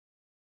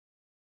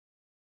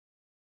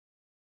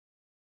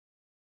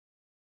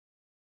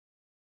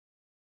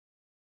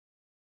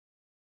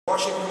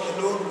worship Him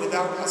alone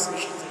without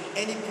associating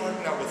any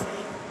partner with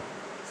Him,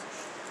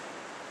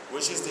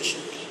 which is the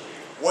shirk.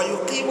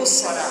 وَيُقِيمُ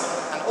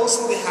الصَّلَاةِ, and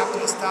also they have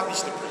to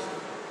establish the prayer.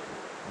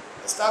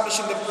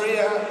 Establishing the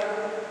prayer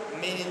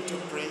meaning to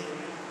pray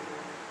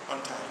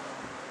on time.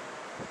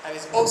 And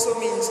it also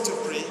means to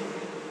pray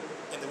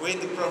in the way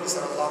the Prophet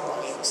sallallahu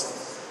alaihi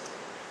wasallam.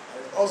 And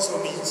it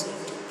also means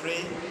to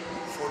pray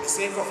for the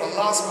sake of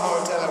Allah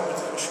subhanahu wa ta'ala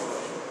with khushu'.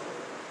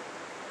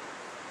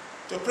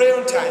 To pray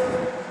on time.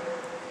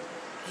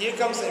 Here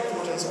comes the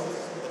importance of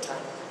the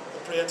time,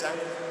 the prayer time,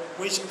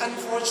 which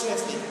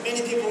unfortunately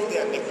many people they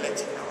are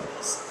neglecting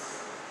nowadays.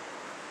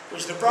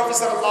 Which the Prophet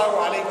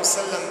sallallahu alaihi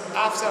wasallam,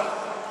 after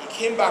he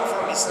came back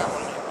from Islam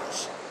on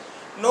Mi'raj,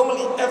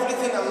 normally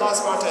everything Allah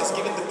subhanahu wa ta'ala has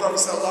given the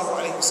Prophet sallallahu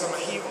alaihi wasallam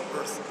here on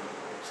earth.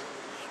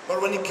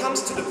 But when it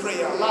comes to the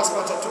prayer, Allah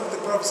subhanahu wa ta'ala took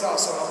the Prophet sallallahu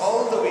alaihi wasallam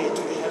all the way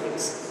to the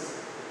heavens,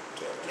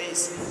 to a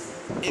place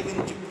even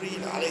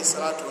Jibreel alayhi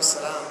salatu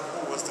wasalam,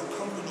 who was the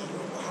company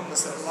of Muhammad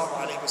sallallahu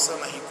alaihi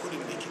wasallam, he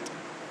couldn't make it.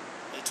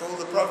 He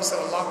told the Prophet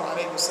sallallahu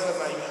alaihi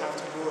wasallam, you have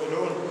to go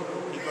alone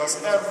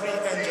because every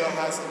angel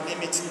has a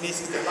limit.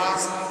 This is the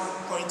last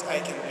point I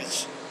can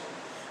reach.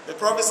 The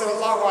Prophet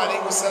sallallahu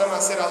alaihi wasallam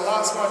said,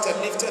 Allah subhanahu wa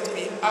ta'ala lifted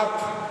me up.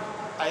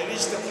 I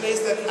reached the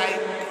place that I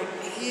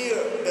could hear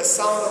the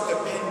sound of the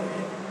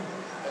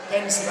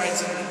pens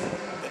writing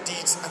the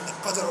deeds and the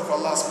qadr of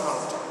Allah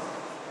subhanahu wa ta'ala.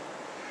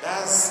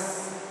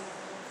 That's,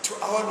 to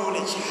our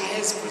knowledge,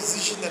 highest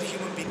position that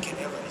human being can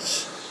ever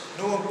reach.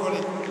 No one got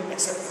it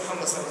except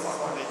Muhammad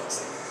sallallahu alaihi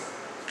wasallam.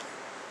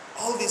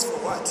 All this for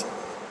what?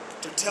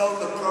 To tell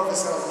the Prophet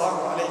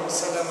sallallahu alaihi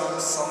wasallam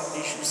some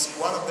issues.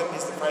 One of them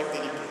is the 5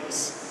 daily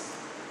prayers.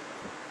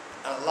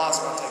 And Allah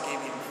subhanahu wa ta'ala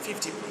gave him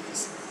 50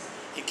 prayers.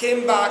 He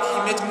came back, he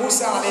met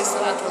Musa alayhi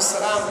salatu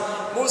wasalam.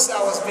 Musa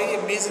was a very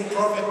amazing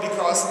prophet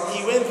because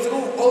he went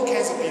through all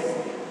kinds of people.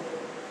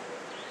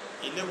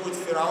 He lived with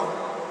Pharaoh,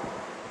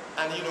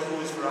 and you know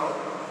who is Pharaoh.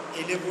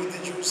 He lived with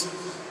the Jews.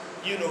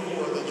 You know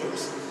who are the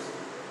Jews.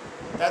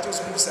 That was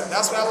Musa.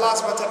 That's why Allah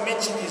subhanahu wa ta'ala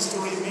mentioned his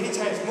story many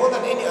times, more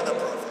than any other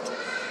prophet.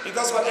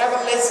 Because whatever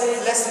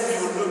lesson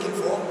you're looking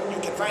for, you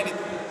can find it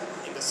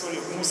in the story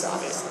of Musa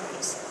alayhi salatu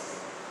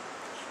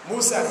wasalam.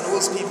 Musa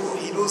knows people,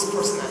 he knows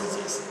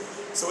personalities.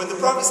 So when the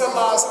Prophet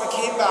ﷺ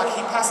came back,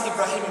 he passed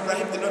Ibrahim.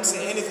 Ibrahim did not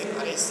say anything,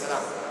 alayhi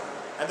salam.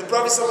 And the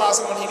Prophet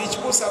ﷺ, when he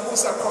reached Musa,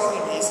 Musa called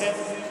him. He said,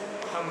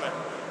 Muhammad,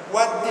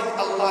 what did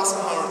Allah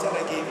subhanahu wa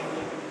ta'ala give you?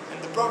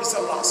 And the Prophet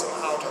ﷺ,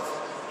 out of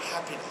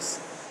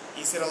happiness,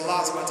 he said,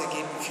 Allah subhanahu wa ta'ala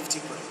gave me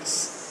 50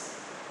 prayers.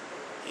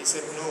 He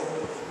said, no,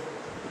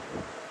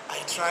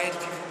 I tried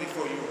people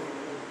before you.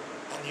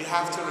 And you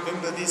have to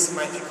remember this,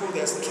 my people,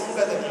 they are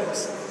stronger than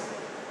yours.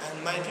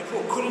 And my people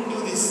couldn't do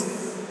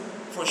this.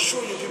 For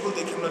sure, your people,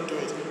 they cannot do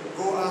it.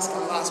 Go ask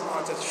Allah subhanahu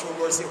wa ta'ala to show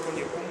mercy upon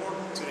your ummah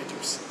to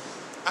reduce.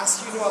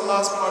 As you know,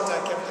 Allah subhanahu wa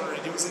ta'ala kept on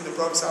reducing the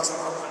Prophet up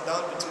and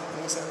down between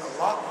Musa and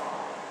Allah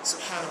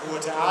subhanahu wa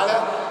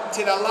ta'ala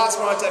till Allah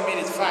subhanahu wa ta'ala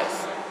made it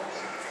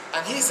 5.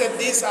 And he said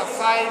these are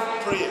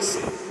 5 prayers.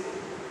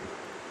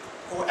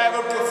 Whoever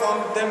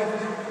performed them,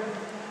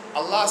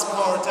 Allah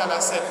subhanahu wa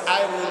ta'ala said,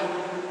 I will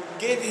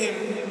give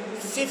him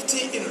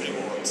 50 in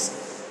rewards.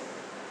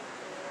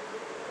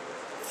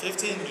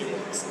 50 in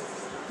rewards.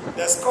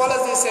 The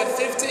scholars, they said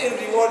 50 in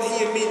reward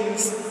here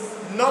means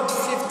not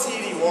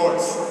 50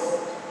 rewards.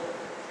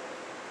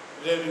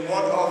 The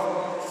reward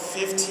of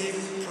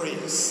 50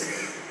 prayers.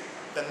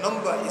 The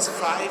number is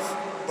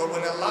 5, but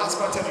when Allah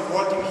subhanahu wa ta'ala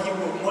reward you, He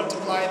will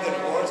multiply the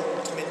reward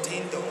to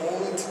maintain the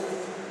old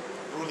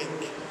ruling.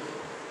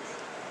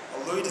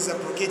 Although it is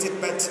abrogated,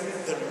 but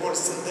the reward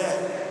is still there.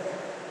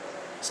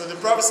 So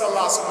the Prophet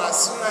ﷺ, as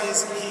soon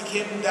as he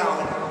came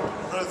down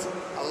on earth,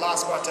 Allah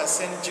subhanahu wa ta'ala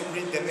sent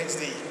Jibreel the next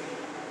day.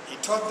 He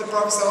taught the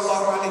Prophet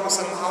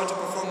ﷺ how to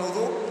perform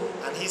wudu,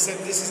 and he said,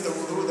 this is the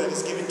wudu that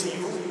is given to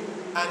you,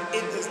 and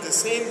it is the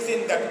same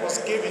thing that was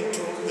given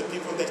to the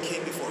people that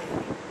came before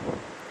you.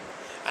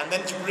 And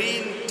then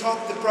Jibreel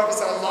taught the Prophet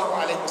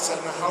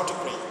ﷺ how to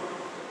pray.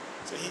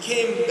 So he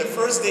came, the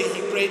first day he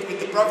prayed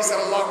with the Prophet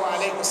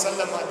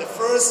ﷺ at the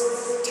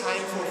first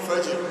time for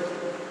Fajr,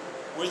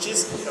 which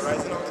is the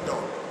rising of the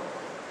dawn.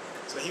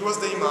 So he was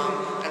the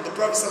Imam, and the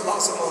Prophet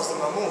ﷺ was the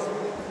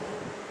Mamun.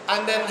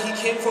 And then he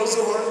came for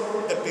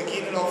Zuhr, the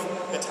beginning of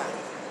the time.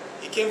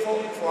 He came for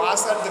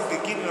Asr, the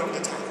beginning of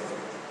the time.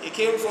 He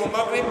came for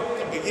Maghrib,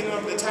 the beginning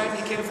of the time.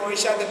 He came for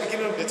Isha, the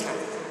beginning of the time.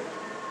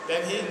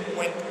 Then he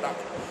went back.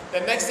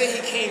 The next day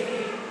he came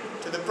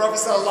to the Prophet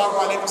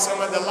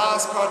ﷺ, the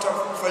last part of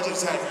Fajr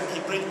time, and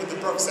he prayed with the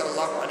Prophet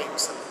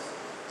ﷺ.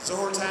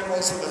 Zuhr time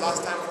also the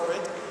last time for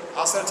it.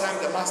 Asr time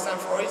the last time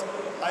for it.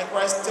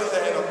 Likewise till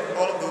the end of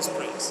all of those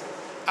prayers.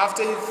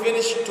 After he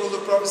finished, he told the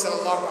Prophet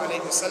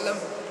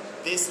ﷺ,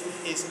 this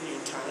is new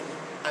time,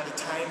 and the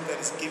time that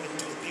is given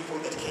to the people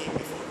that came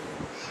before you.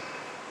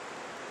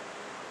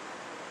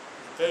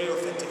 Very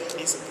authentic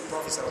hadith of the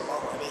Prophet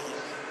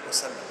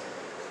ﷺ.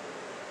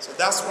 So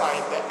that's why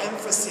the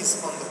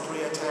emphasis on the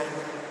prayer time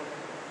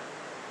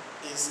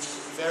is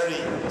very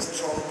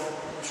strong,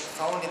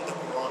 found in the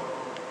Quran.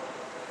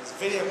 It's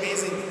very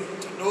amazing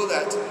to know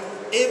that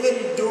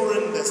even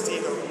during the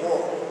state of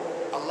war,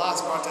 Allah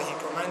subhanahu wa ta'ala, He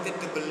commanded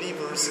the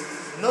believers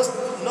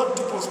not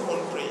to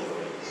postpone prayer.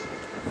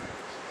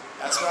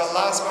 That's why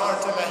Allah subhanahu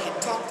wa ta'ala, He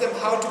taught them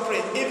how to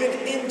pray, even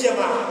in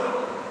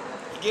Jama'ah.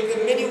 He gave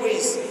them many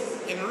ways.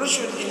 In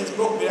Rushd, in his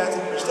book, he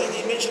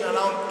mentioned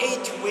around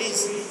 8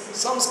 ways.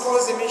 Some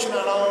scholars they mention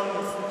around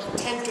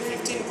 10 to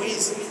 15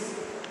 ways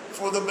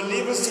for the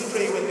believers to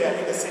pray when they are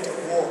in the state of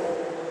war.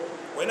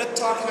 We're not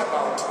talking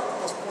about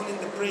postponing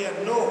the prayer,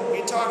 no.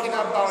 We're talking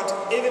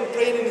about even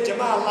praying in the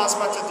Jama'ah. Allah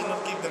subhanahu wa ta'ala did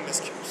not give them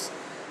excuse.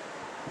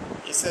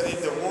 He said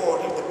if the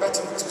war, if the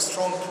battle is too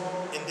strong,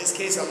 in this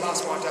case Allah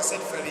subhanahu wa ta'ala said,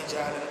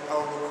 فَرِجَالًا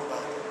أَوْ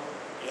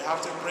رُكُبَانًا. You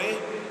have to pray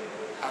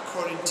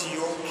according to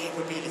your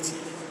capability.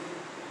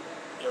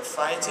 You're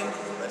fighting,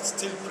 but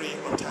still pray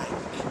on time.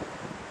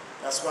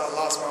 That's why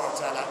Allah subhanahu wa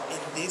ta'ala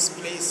in this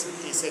place,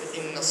 He said,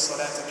 إِنَّ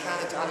الصَّلَاةَ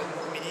كَانَتْ عَلَى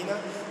الْمُؤْمِنِينَ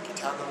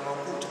كِتَابًا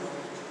مَوْقُوتًا.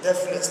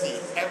 Definitely,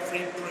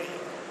 every prayer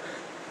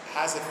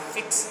has a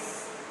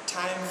fixed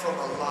time from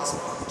Allah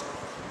subhanahu wa ta'ala.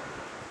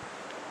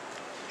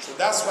 So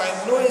that's why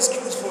no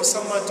excuse for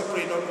someone to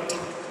pray not on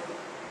time.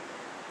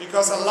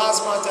 Because Allah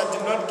subhanahu wa ta'ala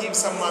did not give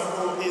someone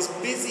who is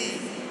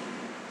busy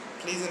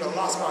pleasing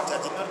Allah subhanahu wa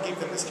ta'ala, did not give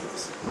them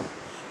excuse.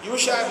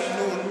 Yusha ibn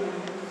Nun,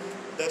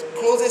 the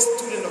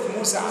closest student of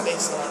Musa alayhi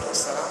salatu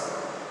wasalam,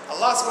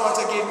 Allah subhanahu wa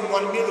ta'ala gave him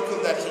one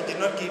miracle that He did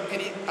not give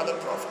any other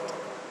prophet.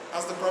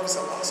 As the Prophet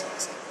sallallahu alaihi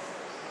wasallam.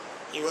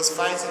 He was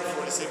fighting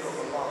for the sake of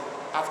Allah.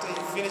 After he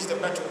finished the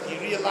battle, he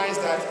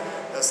realized that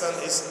the sun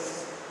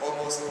is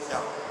almost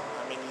down.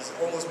 It's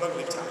almost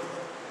Maghrib time.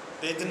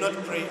 They did not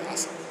pray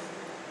Asr.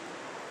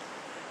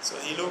 So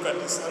he looked at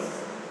the sun,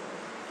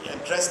 he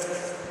addressed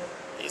it.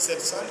 He said,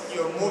 son,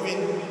 you're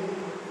moving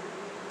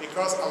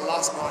because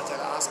Allah subhanahu wa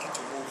ta'ala asked you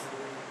to move.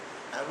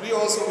 And we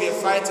are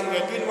fighting,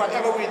 we are doing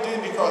whatever we're doing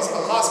because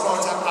Allah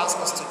subhanahu wa ta'ala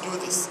asked us to do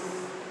this.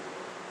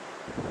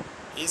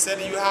 He said,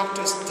 you have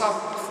to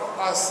stop for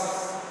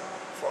us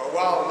for a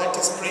while, let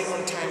us pray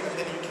on time and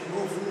then you can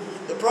move.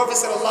 The Prophet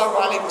sallallahu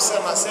alaihi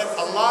wasallam said,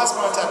 Allah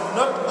subhanahu wa ta'ala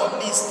not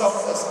only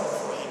stopped the sun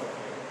for him,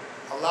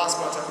 Allah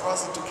subhanahu wa ta'ala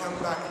caused it to come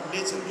back a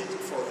little bit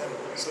for them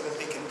so that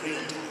they can pray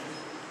on time.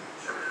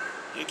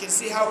 You can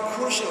see how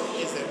crucial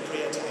is the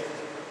prayer time,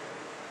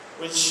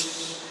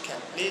 which can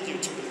lead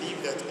you to believe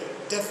that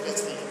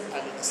definitely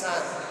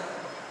al-insan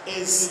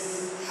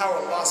is how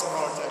Allah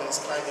subhanahu wa ta'ala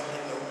described him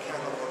in the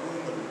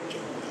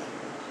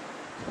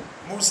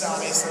Musa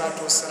alayhi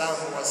salatu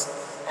wasalam was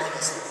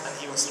honest and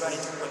he was right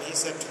when he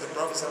said to the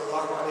Prophet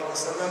sallallahu alayhi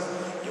wasallam,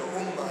 your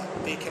ummah,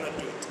 they cannot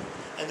do it.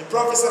 And the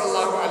Prophet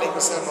sallallahu alayhi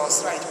wasallam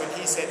was right when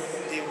he said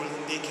they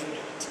can do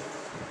it.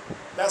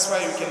 That's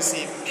why you can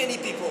see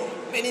many people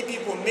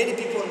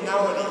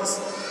nowadays,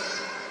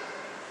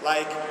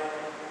 like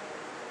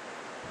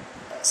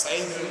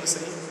Sa'id ibn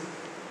Musayyib,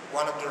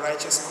 one of the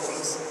righteous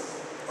scholars,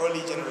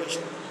 early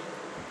generation.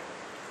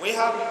 We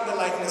have the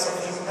likeness of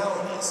him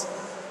nowadays.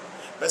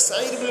 But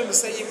Sa'id ibn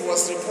Musayyib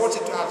was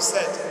reported to have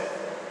said,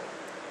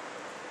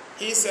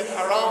 he said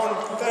around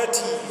 30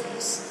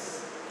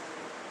 years,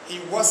 he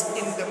was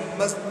in the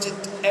masjid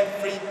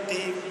every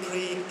day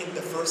praying in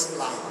the first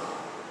line.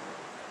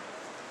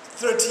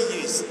 30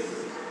 years,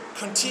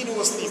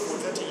 continuously for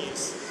 30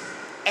 years.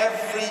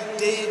 Every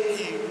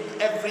day,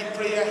 every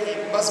prayer,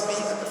 he must be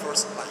at the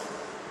first line.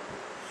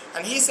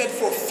 And he said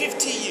for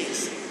 50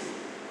 years,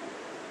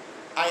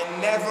 I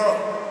never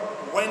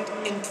went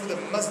into the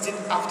masjid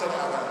after the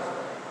adhan.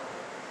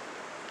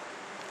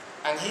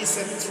 And he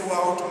said,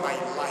 throughout my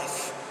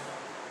life,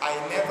 I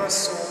never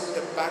saw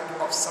the back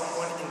of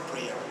someone in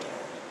prayer.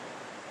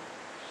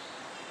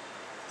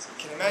 So you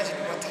can imagine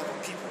what type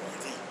of people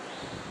are they.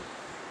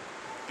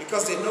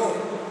 Because they know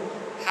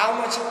how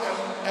much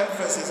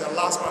emphasis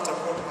Allah subhanahu wa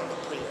ta'ala put on the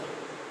prayer.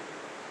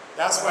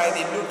 That's why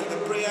they look at the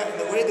prayer in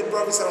the way the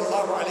Prophet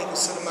sallallahu alaihi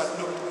wasallam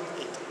looked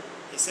at it.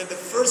 He said the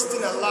first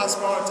thing Allah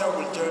subhanahu wa ta'ala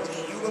will judge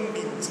human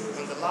beings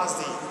on the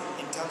last day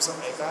in terms of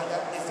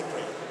ibadah is the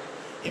prayer.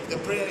 If the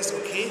prayer is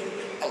okay,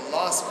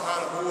 Allah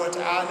subhanahu wa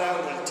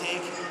ta'ala will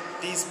take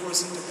this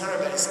person to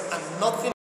paradise and nothing